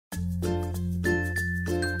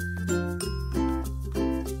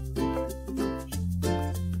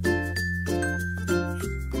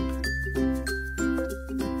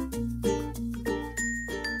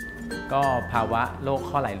ก็ภาวะโรค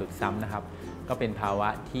ข้อไหล่หลุดซ้ำนะครับก็เป็นภาวะ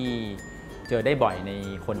ที่เจอได้บ่อยใน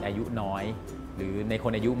คนอายุน้อยหรือในค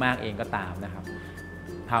นอายุมากเองก็ตามนะครับ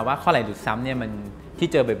ภาวะข้อไหล่หลุดซ้ำเนี่ยมันที่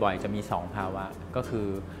เจอบ่อยๆจะมี2ภาวะก็คือ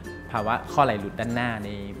ภาวะข้อไหล่หลุดด้านหน้าใน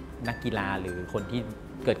นักกีฬาหรือคนที่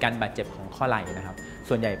เกิดการบาดเจ็บของข้อไหล่นะครับ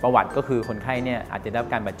ส่วนใหญ่ประวัติก็คือคนไข้เนี่ยอาจจะได้รับ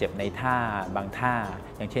การบาดเจ็บในท่าบางท่า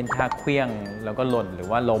อย่างเช่นท่าเคลื่องแล้วก็หล่นหรือ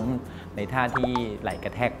ว่าล้มในท่าที่ไหล่กร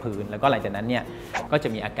ะแทกพื้นแล้วก็หลังจากนั้นเนี่ยก็จะ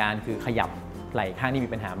มีอาการคือขยับไหล่ข้างที่มี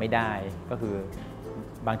ปัญหาไม่ได้ก็คือ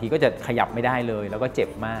บางทีก็จะขยับไม่ได้เลยแล้วก็เจ็บ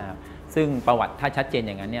มากซึ่งประวัติถ้าชัดเจนอ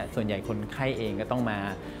ย่างนั้นเนี่ยส่วนใหญ่คนไข้เองก็ต้องมา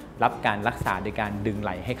รับการรักษาโดยการดึงไห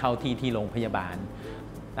ล่ให้เข้าที่โรงพยาบาล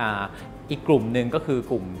อีกกลุ่มหนึ่งก็คือ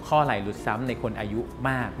กลุ่มข้อไหล่หลุดซ้ำในคนอายุ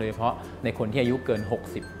มากโดยเฉพาะในคนที่อายุเกิน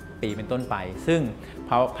60 ปีเป็นต้นไปซึ่ง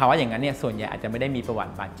ภาวะอย่างนั้นเนี่ยส่วนใหญ่อาจจะไม่ได้มีประวั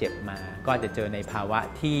ติบาดเจ็บมาก็อาจจะเจอในภาวะ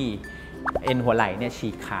ที่เอ็นหัวไหล่เนี่ยฉี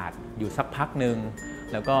กขาดอยู่สักพักหนึ่ง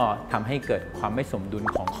แล้วก็ทำให้เกิดความไม่สมดุล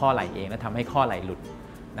ของข้อไหล่เองและทำให้ข้อไหล่หลุด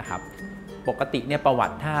นะครับปกติเนี่ยประวั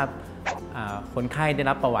ติถ้าคนไข้ได้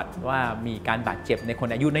รับประวัติว่ามีการบาดเจ็บในคน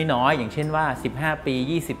อายุน้อยๆอย่างเช่นว่า15 ปี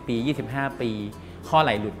20 ปี25 ปีข้อไห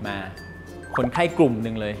ล่หลุดมาคนไข้กลุ่มห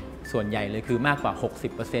นึ่งเลยส่วนใหญ่เลยคือมากกว่า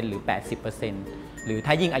 60% หรือ 80% หรือถ้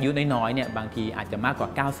ายิ่งอายุน้อยๆเนี่ยบางทีอาจจะมากกว่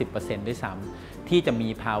า 90% ด้วยซ้ำที่จะมี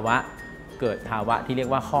เกิดภาวะที่เรียก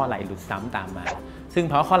ว่าข้อไหล่หลุดซ้ำตามมาซึ่ง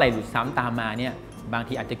ภาวะข้อไหล่หลุดซ้ำตามมาเนี่ยบาง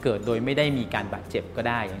ทีอาจจะเกิดโดยไม่ได้มีการบาดเจ็บก็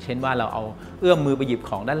ได้อย่างเช่นว่าเราเอาเอื้อมมือไปหยิบ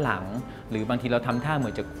ของด้านหลังหรือบางทีเราทำท่าเหมื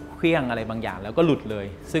อนจะเคลื่องอะไรบางอย่างแล้วก็หลุดเลย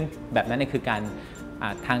ซึ่งแบบนั้นเนี่ยคือการ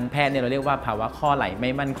ทางแพทย์เนี่ยเราเรียกว่าภาวะข้อไหล่ไ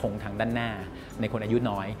ม่มั่นคงทางด้านหน้าในคนอายุ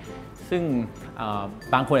น้อยซึ่ง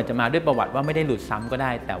บางคนอาจจะมาด้วยประวัติว่าไม่ได้หลุดซ้ำก็ไ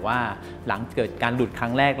ด้แต่ว่าหลังเกิดการหลุดครั้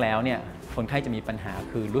งแรกแล้วเนี่ยคนไข้จะมีปัญหา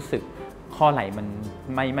คือรู้สึกข้อไหล่มัน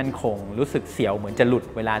ไม่มั่นคงรู้สึกเสียวเหมือนจะหลุด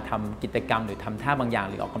เวลาทำกิจกรรมหรือทำท่าบางอย่าง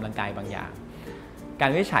หรือออกกำลังกายบางอย่างการ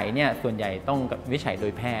วินิจฉัยเนี่ยส่วนใหญ่ต้องวินิจฉัยโด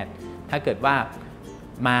ยแพทย์ถ้าเกิดว่า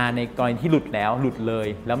มาในกรณีที่หลุดแล้วหลุดเลย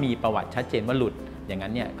แล้วมีประวัติชัดเจนว่าหลุดอย่างนั้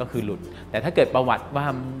นเนี่ยก็คือหลุดแต่ถ้าเกิดประวัติว่า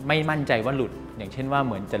ไม่มั่นใจว่าหลุดอย่างเช่นว่าเ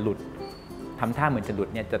หมือนจะหลุดทำท่าเหมือนจะหลุด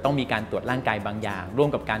เนี่ยจะต้องมีการตรวจร่างกายบางอย่างร่วม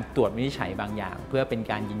กับการตรวจวินิจฉัยบางอย่างเพื่อเป็น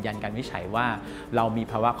การยืนยันการวินิจฉัยว่าเรามี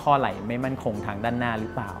ภาวะข้อไหล่ไม่มั่นคงทางด้านหน้าหรื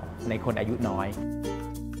อเปล่าในคนอายุน้อย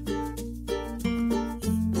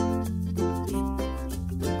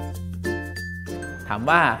ถาม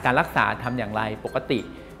ว่าการรักษาทำอย่างไรปกติ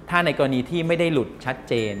ถ้าในกรณีที่ไม่ได้หลุดชัด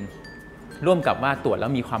เจนร่วมกับว่าตรวจแล้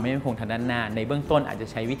วมีความไม่มั่นคงทางด้านหน้าในเบื้องต้นอาจจะ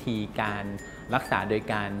ใช้วิธีการรักษาโดย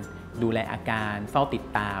การดูแลอาการเฝ้าติด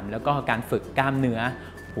ตามแล้วก็การฝึกกล้ามเนื้อ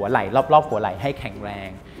หัวไหล่รอบๆหัวไหล่ให้แข็งแรง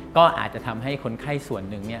ก็อาจจะทำให้คนไข้ส่วน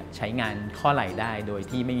หนึ่งเนี่ยใช้งานข้อไหล่ได้โดย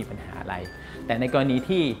ที่ไม่มีปัญหาอะไรแต่ในกรณี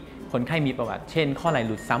ที่คนไข้มีประวัติเช่นข้อไหล่ห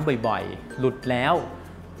ลุดซ้ำบ่อยๆหลุดแล้ว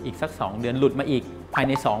อีกสัก2 เดือนหลุดมาอีกภายใ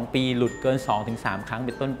น2 ปีหลุดเกิน 2-3 ครั้งเ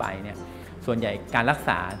ป็นต้นไปเนี่ยส่วนใหญ่การรักษ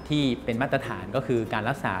าที่เป็นมาตรฐานก็คือการ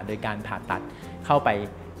รักษาโดยการผ่าตัดเข้าไป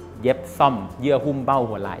เย็บซ่อมเยื่อหุ้มเบ้า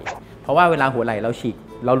หัวไหล่เพราะว่าเวลาหัวไหล่เร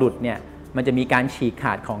าหลุดเนี่ยมันจะมีการฉีกข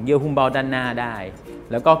าดของเยื่อหุ้มเบ้าด้านหน้าได้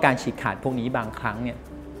แล้วก็การฉีกขาดพวกนี้บางครั้งเนี่ย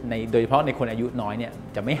โดยเฉพาะในคนอายุน้อยเนี่ย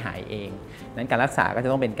จะไม่หายเองนั้นการรักษาก็จะ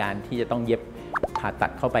ต้องเป็นการที่จะต้องเย็บผ่าตั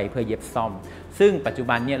ดเข้าไปเพื่อเย็บซ่อมซึ่งปัจจุ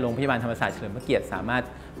บันเนี่ยโรงพยาบาลธรรมศาสตร์เฉลิมพระเกียรติสามารถ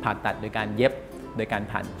ผ่าตัดโดยการเย็บโดยการ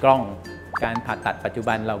ผ่านกล้องการผ่าตัดปัจจุ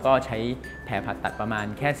บันเราก็ใช้แผลผ่าตัดประมาณ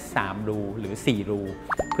แค่3 รูหรือ4 รู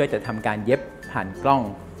เพื่อจะทำการเย็บผ่านกล้อง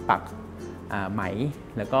ปักไหม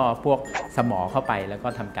แล้วก็พวกสมอเข้าไปแล้วก็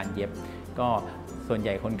ทำการเย็บก็ส่วนให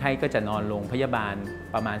ญ่คนไข้ก็จะนอนโรงพยาบาล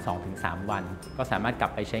ประมาณ 2-3 วันก็สามารถกลั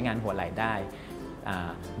บไปใช้งานหัวไหล่ได้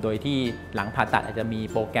โดยที่หลังผ่าตัดอาจจะมี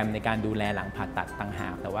โปรแกรมในการดูแลหลังผ่าตัดต่างหา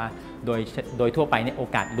กแต่ว่าโดยทั่วไปเนี่ยโอ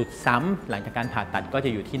กาสหลุดซ้ำหลังจากการผ่าตัดก็จะ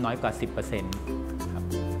อยู่ที่น้อยกว่า 10%ครับ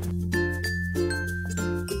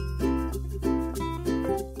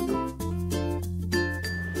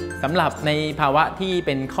สำหรับในภาวะที่เ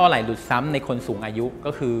ป็นข้อไหล่หลุดซ้ำในคนสูงอายุ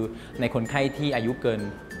ก็คือในคนไข้ที่อายุเกิน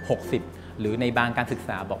60หรือในบางการศึกษ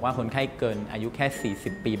าบอกว่าคนไข้เกินอายุแค่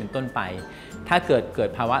40 ปีเป็นต้นไปถ้าเกิด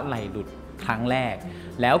ภาวะไหล่หลุดครั้งแรก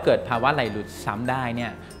แล้วเกิดภาวะไหล่หลุดซ้ำได้เนี่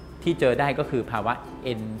ยที่เจอได้ก็คือภาวะเ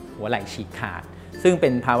อ็นหัวไหล่ฉีกขาดซึ่งเป็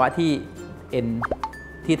นภาวะที่เอ็น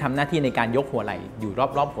ที่ทำหน้าที่ในการยกหัวไหล่อยู่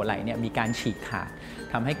รอบๆหัวไหล่เนี่ยมีการฉีกขาด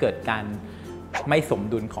ทำให้เกิดการไม่สม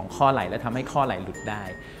ดุลของข้อไหล่และทำให้ข้อไหล่หลุดได้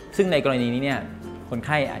ซึ่งในกรณีนี้เนี่ยคนไ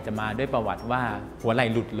ข้อาจจะมาด้วยประวัติว่าหัวไหล่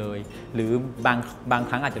หลุดเลยหรือบาง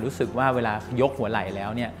ครั้งอาจจะรู้สึกว่าเวลายกหัวไหล่แล้ว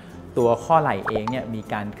เนี่ยตัวข้อไหล่เองเนี่ยมี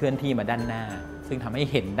การเคลื่อนที่มาด้านหน้าซึ่งทำให้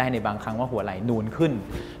เห็นได้ในบางครั้งว่าหัวไหล่นูนขึ้น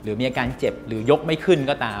หรือมีอาการเจ็บหรือยกไม่ขึ้น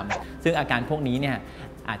ก็ตามซึ่งอาการพวกนี้เนี่ย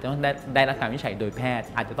อาจจะต้องได้รับการวินิจฉัยโดยแพทย์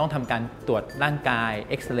อาจจะต้องทำการตรวจร่างกาย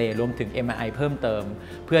เอ็กซเรย์รวมถึง MRI เพิ่มเติม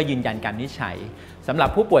เพื่อยืนยันการวินิจฉัยสำหรับ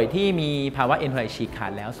ผู้ป่วยที่มีภาวะเอ็นหัวไหล่ฉีกขา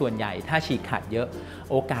ดแล้วส่วนใหญ่ถ้าฉีกขาดเยอะ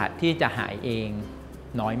โอกาสที่จะหายเอง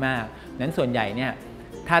น้อยมากนั้นส่วนใหญ่เนี่ย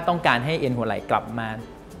ถ้าต้องการให้เอ็นหัวไหล่กลับมา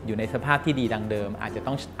อยู่ในสภาพที่ดีดังเดิมอาจจะ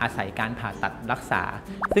ต้องอาศัยการผ่าตัดรักษา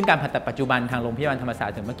ซึ่งการผ่าตัดปัจจุบันทางโรงพยาบาลธรรมศาสต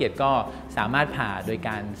ร์เฉลิมพระเกียรติก็สามารถผ่าโดยก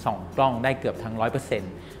ารส่องกล้องได้เกือบทั้ง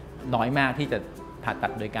 100% น้อยมากที่จะผ่าตั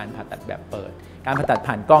ดโดยการผ่าตัดแบบเปิดการผ่าตัด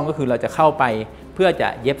ผ่านกล้องก็คือเราจะเข้าไปเพื่อจะ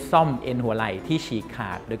เย็บซ่อมเอ็นหัวไหล่ที่ฉีกข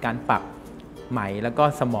าดโดยการปักไหมแล้วก็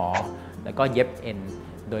สมอแล้วก็เย็บเอ็น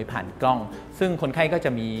โดยผ่านกล้องซึ่งคนไข้ก็จ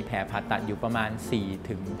ะมีแผลผ่าตัดอยู่ประมาณ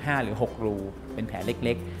 4-5 หรือ 6 รูเป็นแผลเ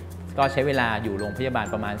ล็กๆก็ใช้เวลาอยู่โรงพยาบาล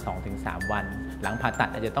ประมาณ 2-3 วันหลังผ่าตัด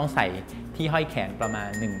อาจจะต้องใส่ที่ห้อยแขนประมาณ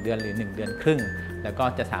1 เดือนหรือ 1 เดือนครึ่งแล้วก็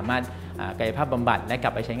จะสามารถกายภาพบำบัดและกลั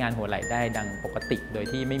บไปใช้งานหัวไหล่ได้ดังปกติโดย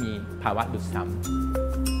ที่ไม่มีภาวะหลุดซ้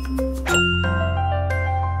ำ